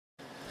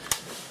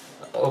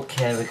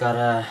Okay, we got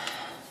a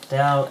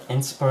Dell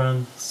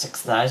Inspiron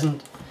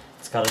 6000.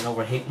 It's got an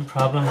overheating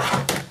problem. You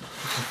can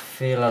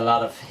feel a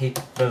lot of heat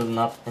building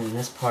up in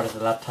this part of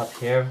the laptop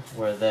here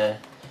where the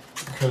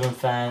cooling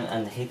fan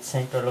and the heat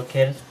sink are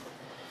located.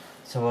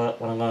 So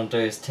what I'm going to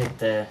do is take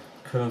the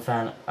cooling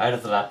fan out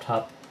of the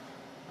laptop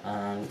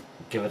and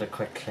give it a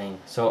quick clean.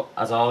 So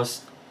as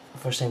always, the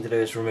first thing to do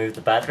is remove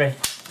the battery.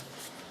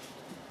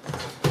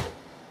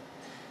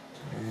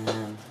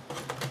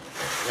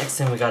 Next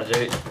thing we got to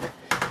do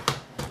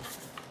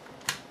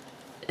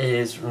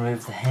is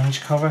remove the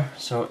hinge cover.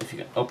 So if you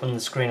can open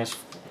the screen as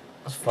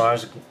far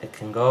as it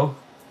can go,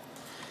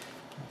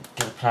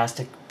 get a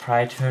plastic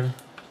pry tool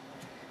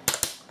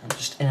and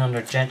just in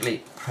under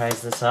gently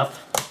prise this up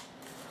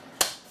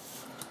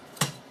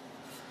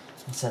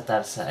and set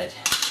that aside.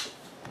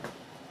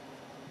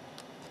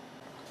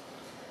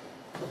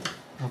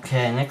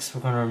 Okay, next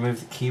we're going to remove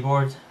the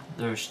keyboard.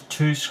 There's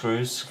two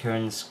screws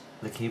securing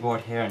the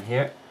keyboard here and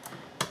here.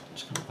 I'm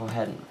just going to go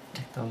ahead and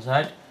take those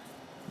out.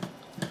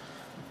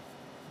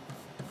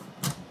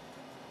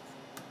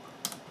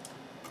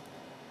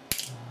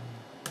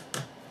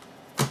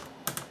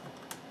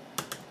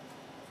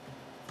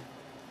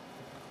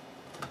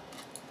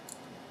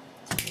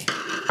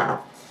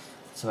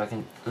 So I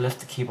can lift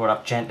the keyboard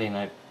up gently.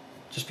 Now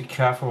just be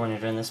careful when you're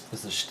doing this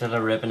because there's still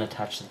a ribbon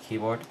attached to the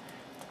keyboard.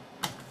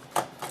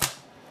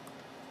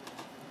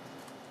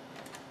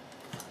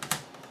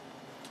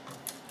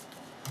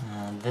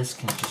 And this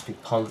can just be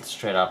pulled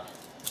straight up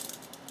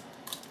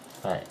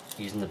by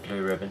using the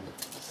blue ribbon.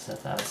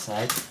 Set that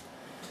aside.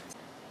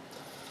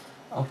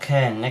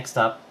 Okay, next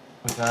up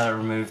we gotta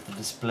remove the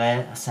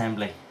display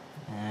assembly.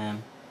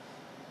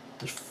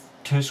 There's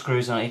two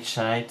screws on each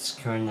side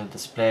securing the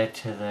display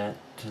to the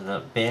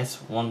base.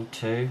 1,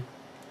 2,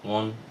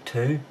 1,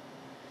 2.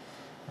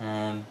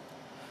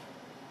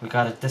 We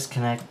gotta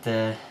disconnect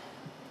the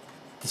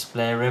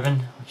display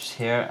ribbon, which is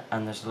here,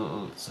 and there's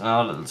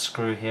another little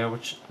screw here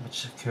which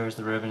secures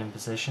the ribbon in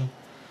position,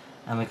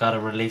 and we gotta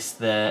release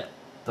the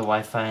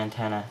Wi-Fi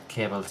antenna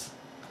cables.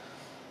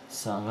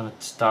 So I'm gonna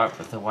start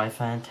with the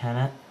Wi-Fi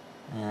antenna.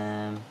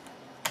 1,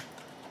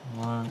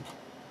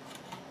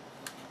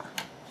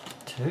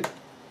 2.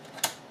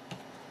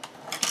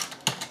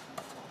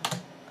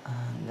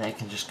 And they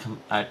can just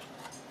come out.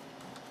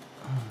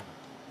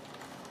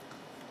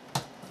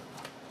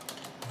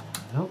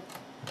 There we go.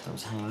 Let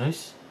those hang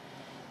loose.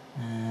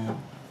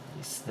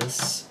 Release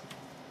this.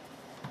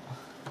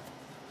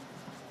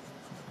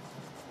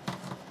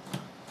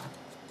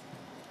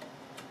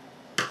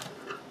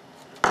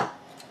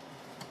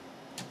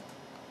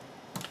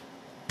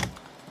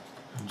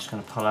 I'm just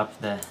going to pull up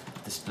the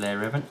display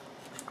ribbon,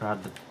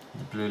 grab the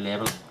blue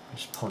label, and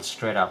just pull it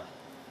straight up.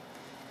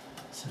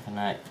 So I can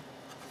now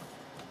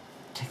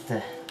take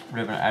the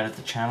ribbon out of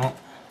the channel.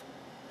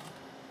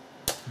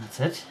 That's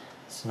it.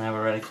 So now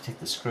we're ready to take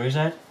the screws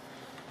out.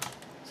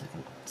 So I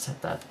can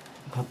set that,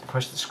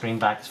 push the screen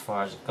back as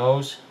far as it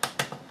goes.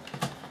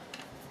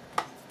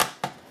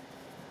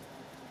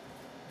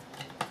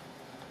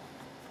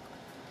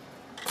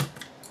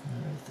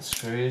 Remove the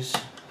screws.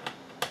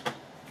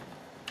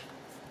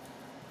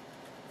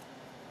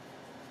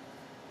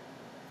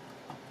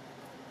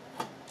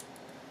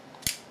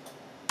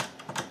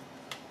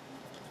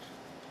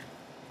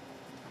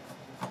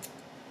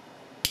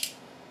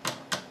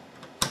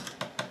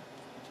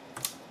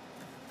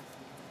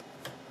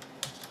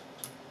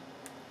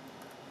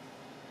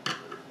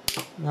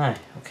 Now,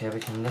 okay, we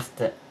can lift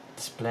the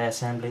display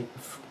assembly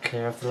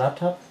clear of the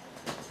laptop.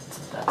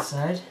 Set that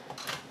aside.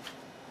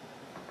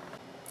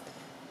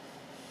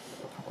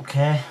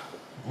 Okay,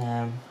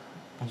 I'm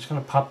just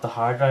going to pop the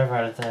hard drive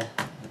out of the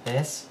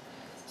base.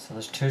 So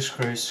there's two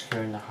screws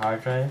securing the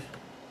hard drive.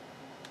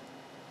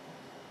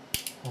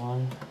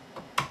 1,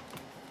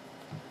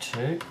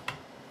 2.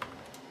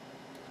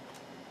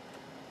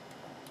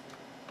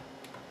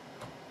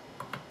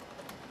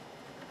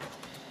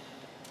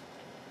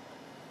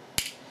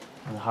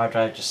 And the hard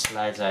drive just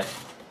slides out.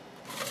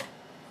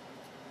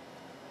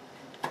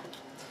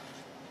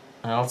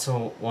 I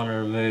also want to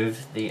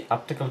remove the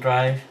optical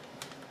drive.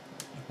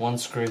 One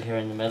screw here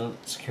in the middle,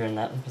 securing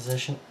that in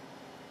position.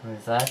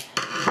 Remove that.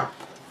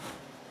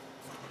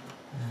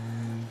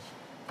 And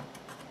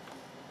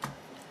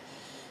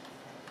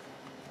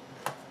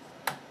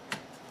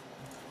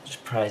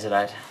just prise it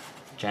out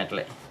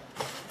gently.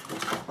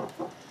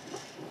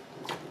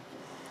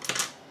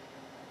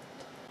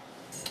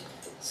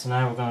 So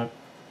now we're going to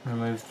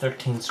remove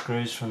 13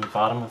 screws from the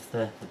bottom of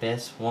the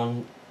base.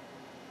 1,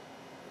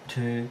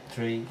 2,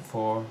 3,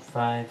 4,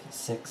 5,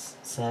 6,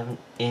 7,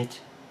 8,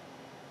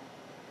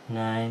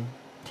 9,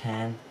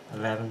 10,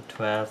 11,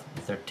 12,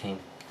 and 13.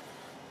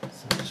 So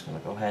I'm just going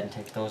to go ahead and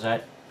take those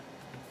out.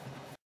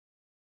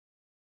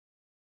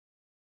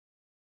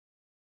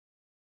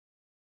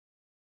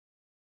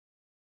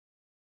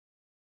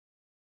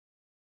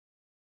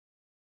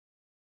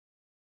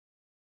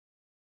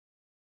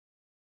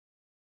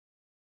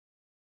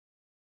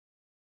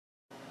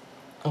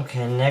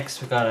 Okay,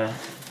 next we gotta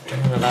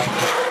turn the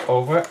laptop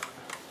over.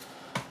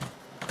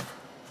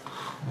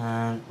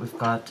 And we've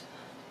got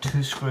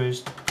 2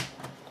 screws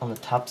on the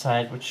top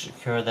side which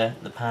secure the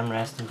pan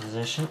resting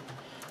position.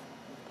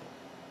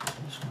 I'm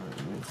just going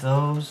to remove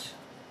those.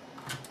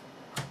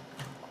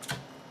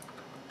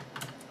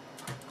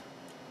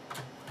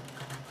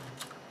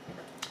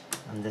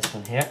 And this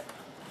one here.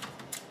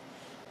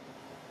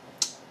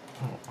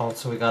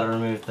 Also, we got to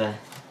remove the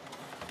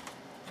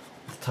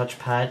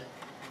touchpad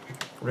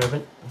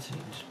ribbon, so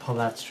you just pull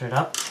that straight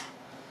up.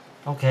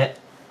 Okay,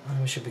 and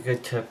we should be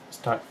good to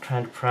start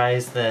trying to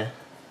prise the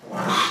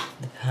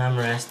pan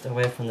rest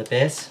away from the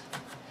base.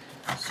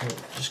 So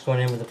just going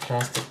in with a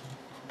plastic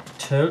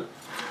tool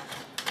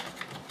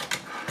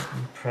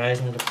and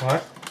prising it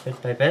apart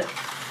bit by bit.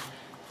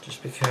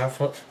 Just be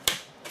careful.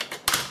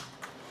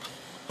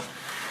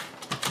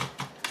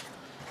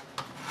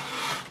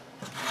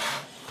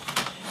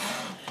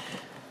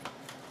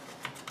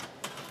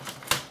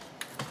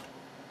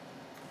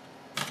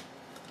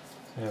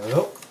 There we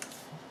go.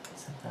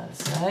 Set that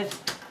aside.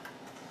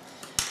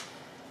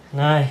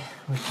 Now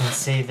we can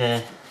see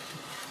the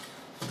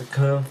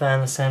cooling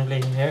fan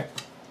assembly here.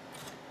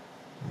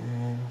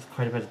 And there's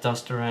quite a bit of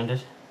dust around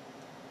it.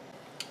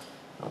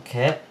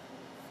 Okay,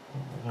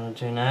 what we're going to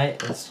do now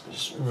is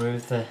just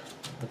remove the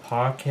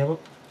power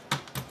cable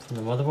from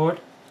the motherboard.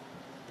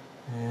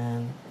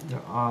 And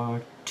there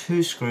are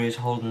 2 screws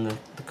holding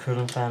the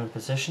cooling fan in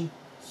position.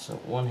 So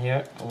one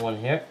here and one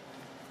here.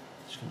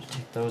 Just going to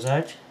take those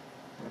out.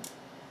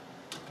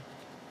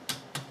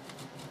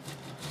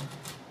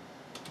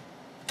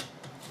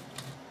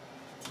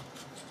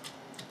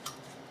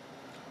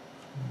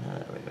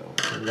 There we go.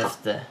 We can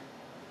lift the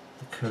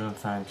cooling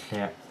fan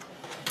clear.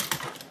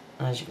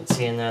 As you can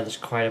see in there, there's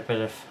quite a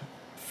bit of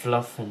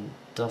fluff and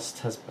dust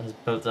has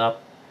built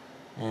up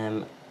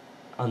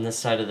on this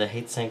side of the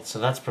heatsink, so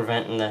that's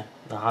preventing the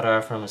hot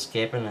air from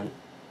escaping and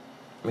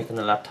making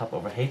the laptop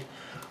overheat.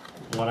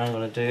 What I'm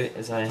going to do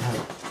is I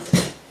have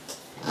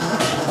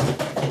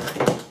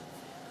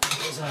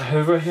there's a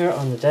hoover here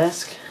on the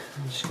desk.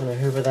 I'm just going to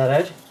hoover that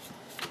out.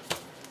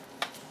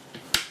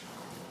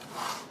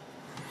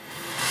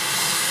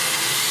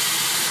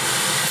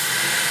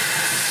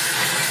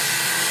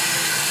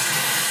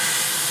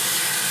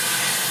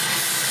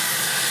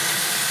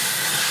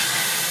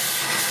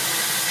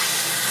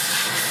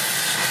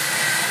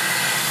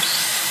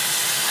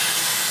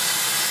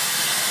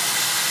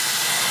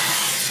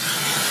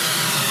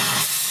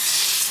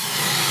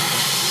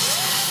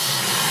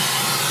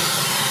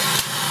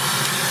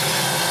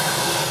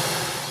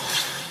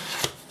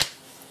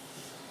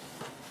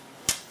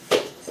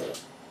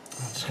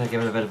 Just going to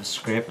give it a bit of a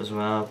scrape as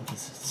well,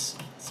 because it's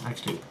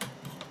actually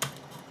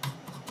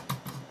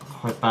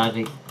quite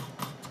badly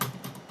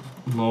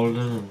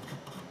molded, and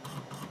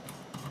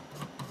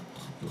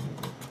give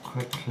it a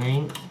quick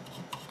clean.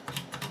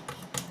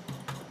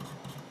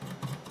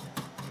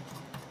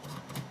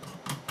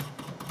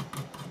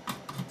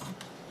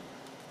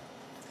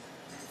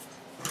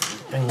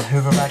 Bring the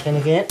hoover back in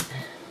again.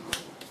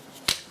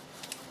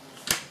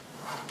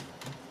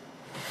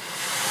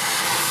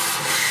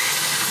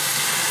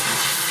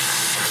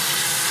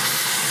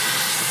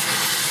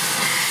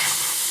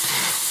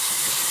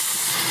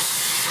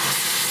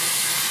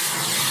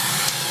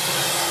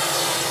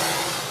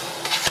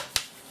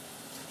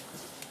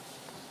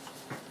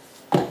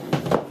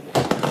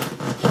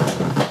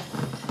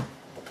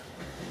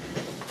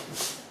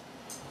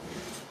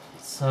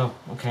 So,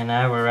 okay,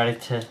 now we're ready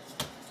to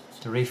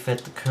refit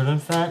the cooling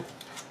fan.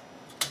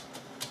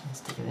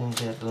 Stick it in,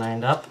 get it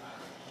lined up.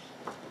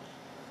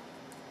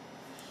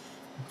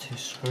 2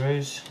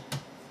 screws.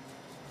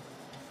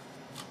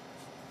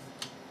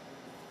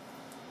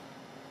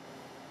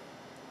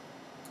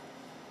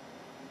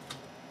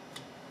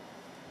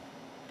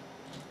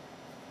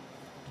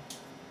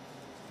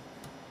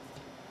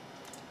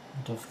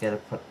 Don't forget to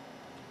put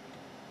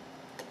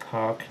the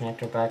power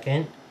connector back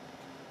in.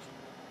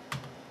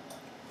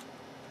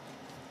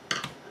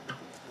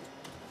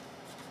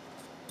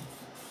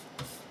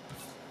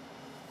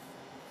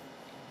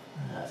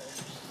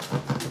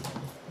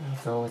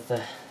 Go with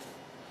the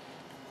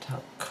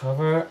top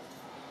cover.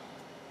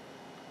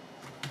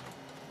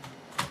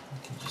 You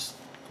can just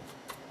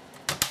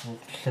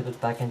clip it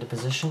back into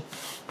position.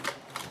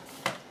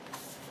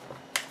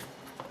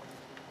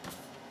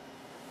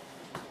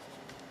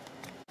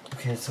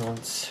 Okay, so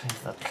once we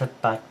have that clip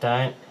back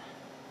down,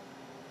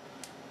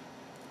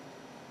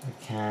 we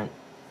can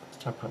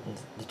start putting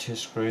the 2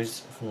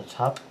 screws from the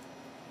top.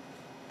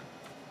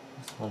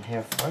 This one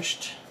here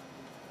first.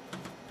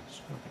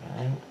 Screw it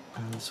down.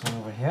 And this one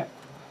over here.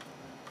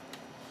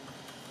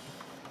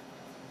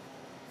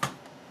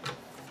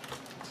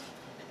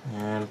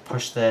 And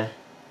push the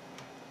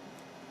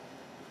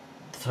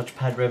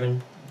touchpad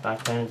ribbon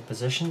back down into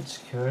position,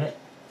 secure it.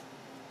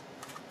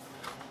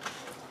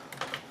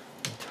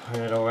 And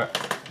turn it over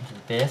to the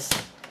base.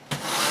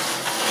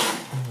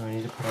 And we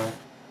need to put our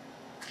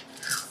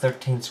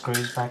 13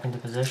 screws back into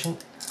position.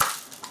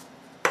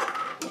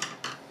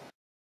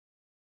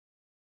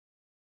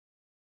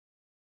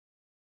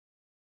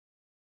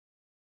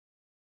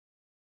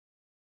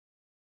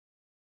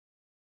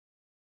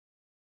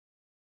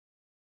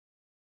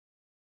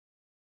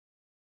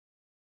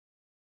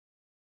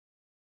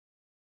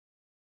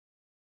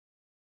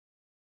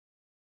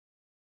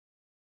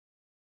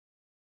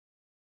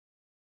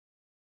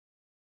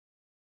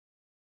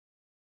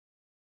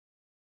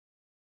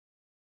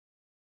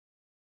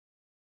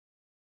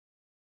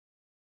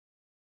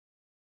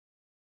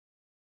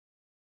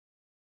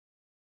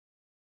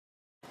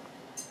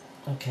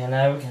 Okay,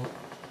 now we can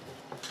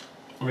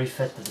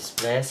refit the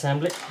display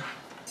assembly.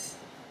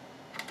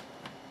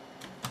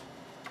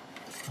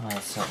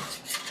 Alright, so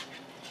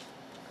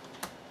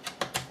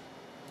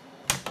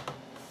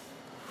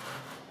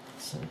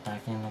set it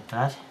back in like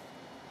that.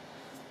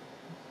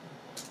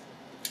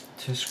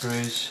 2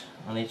 screws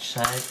on each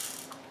side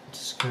to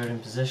screw it in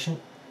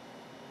position.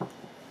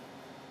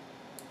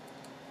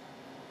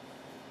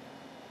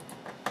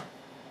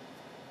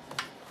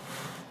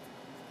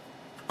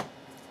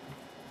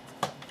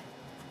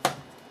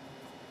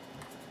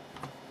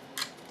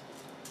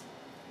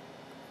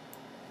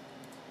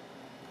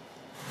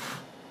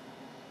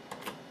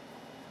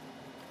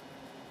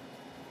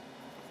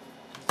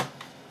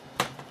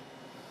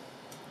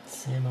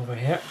 Same over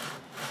here.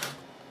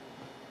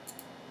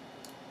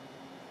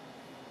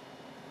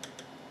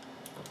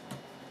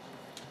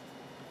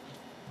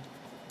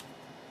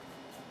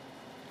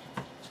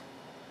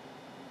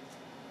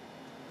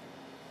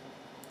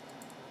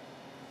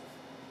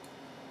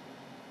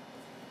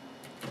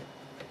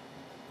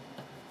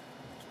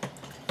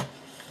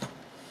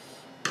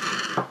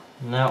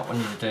 Now what we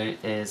need to do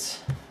is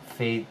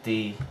feed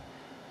the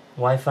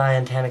Wi-Fi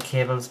antenna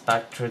cables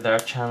back through their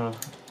channel,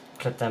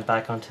 clip them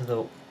back onto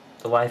the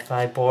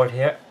Wi-Fi board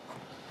here.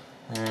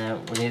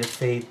 We need to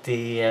feed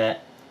the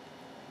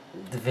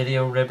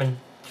video ribbon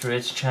through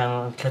its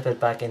channel and clip it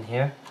back in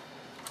here.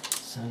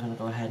 So I'm going to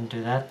go ahead and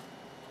do that.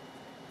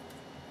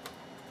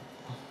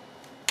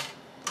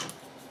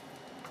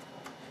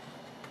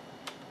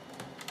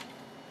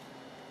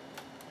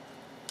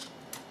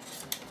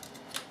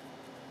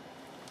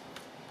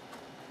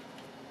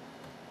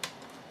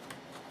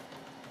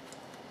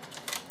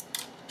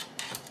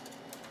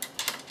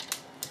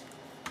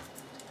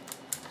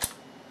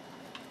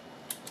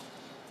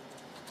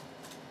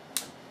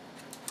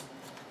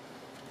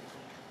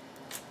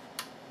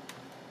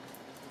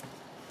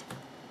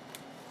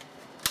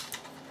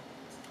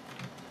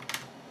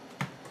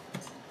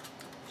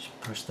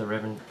 Push the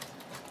ribbon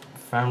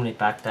firmly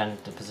back down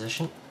into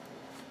position.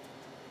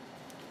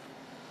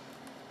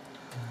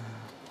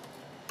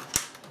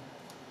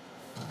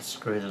 I'll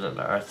screw the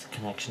little earth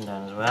connection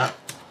down as well.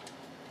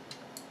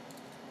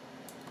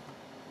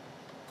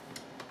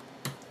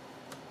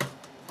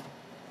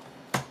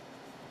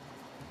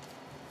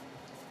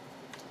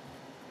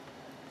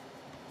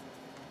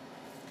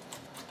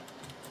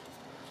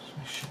 Just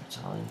make sure it's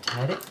all in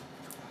tidy.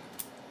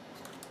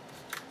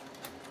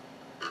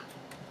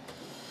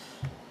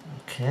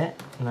 Okay,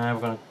 now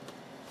we're going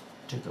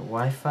to do the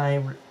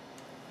Wi-Fi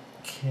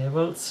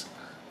cables.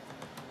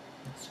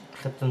 Let's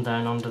clip them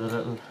down under the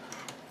little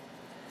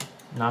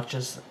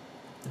notches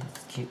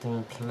to keep them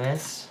in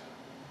place.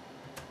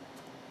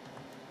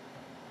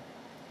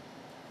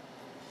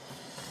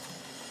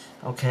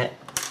 Okay,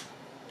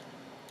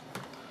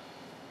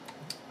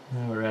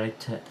 now we're ready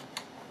to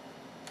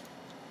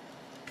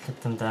clip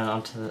them down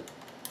onto the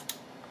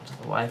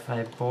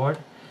Wi-Fi board.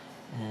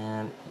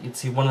 And you'd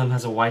see one of them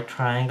has a white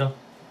triangle.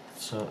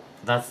 So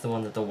that's the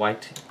one that the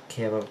white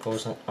cable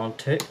goes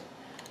onto.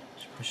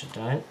 Just push it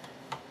down.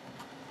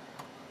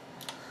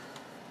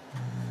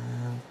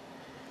 And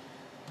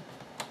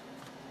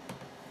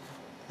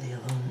the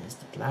other one is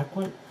the black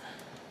one.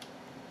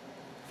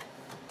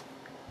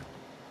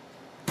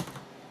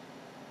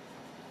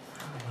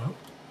 There we go.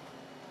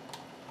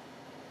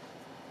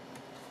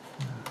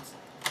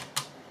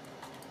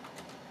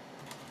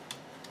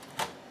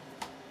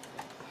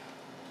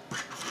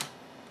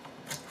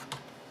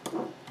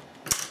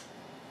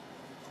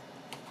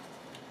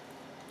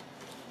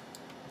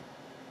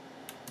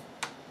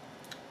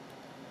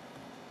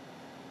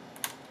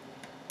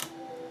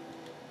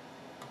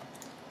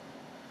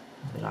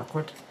 A bit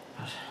awkward,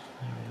 but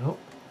there we go.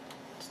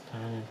 It's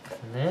down in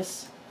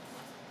place.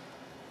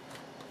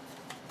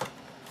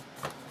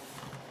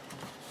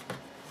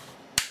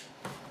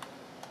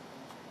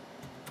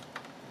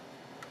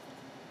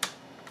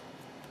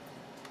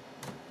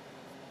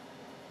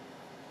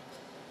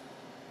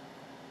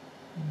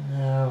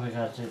 Now we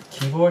gotta do the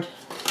keyboard.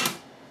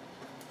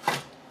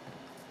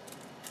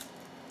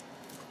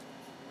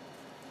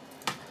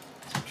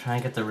 So try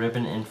and get the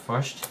ribbon in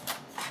first.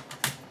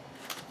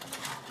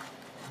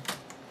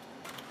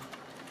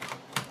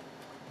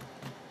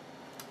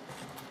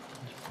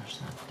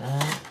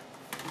 Down.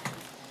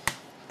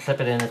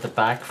 Clip it in at the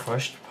back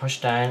first, push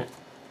down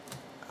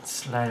and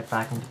slide it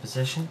back into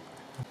position.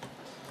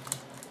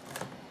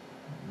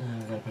 Now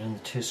we've got to put in the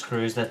 2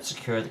 screws that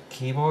secure the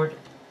keyboard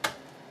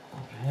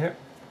over here.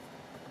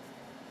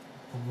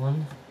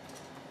 1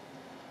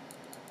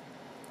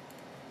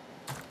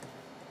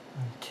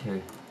 and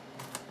 2.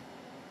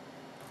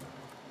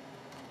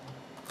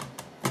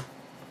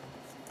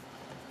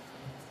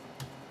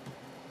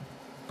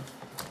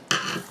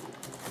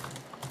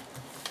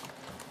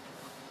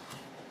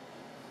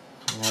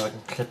 Now we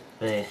can clip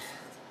the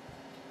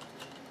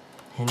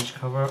hinge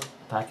cover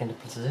back into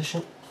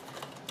position. You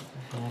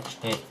can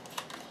actually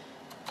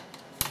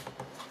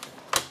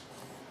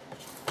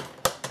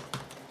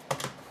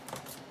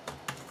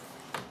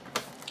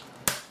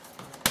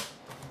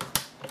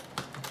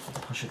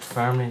push should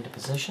firmly into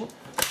position.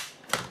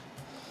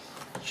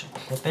 It should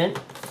clip in.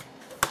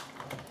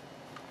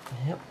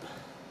 Yep.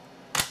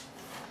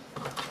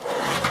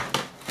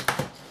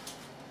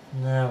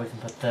 Now we can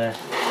put the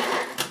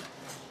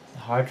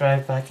hard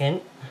drive back in.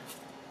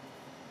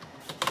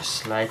 Just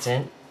slides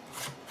in.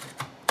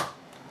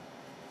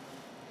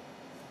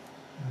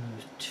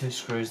 There's 2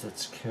 screws that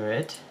secure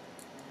it.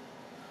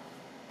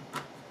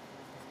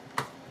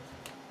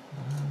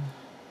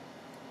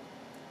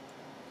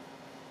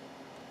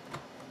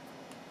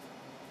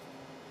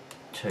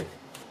 2.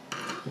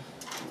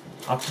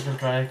 Optical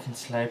drive can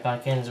slide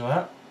back in as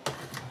well.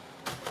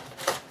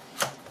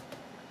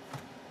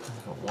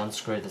 I've got 1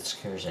 screw that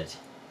secures it.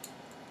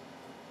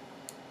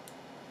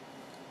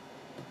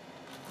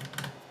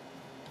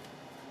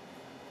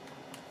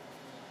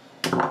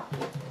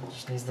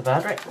 Just needs the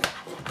battery.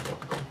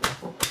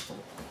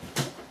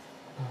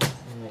 There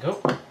we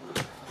go.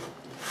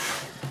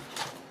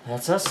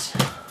 That's us.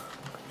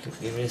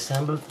 Completely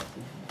reassembled.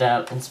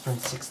 Dell Inspiron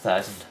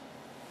 6000.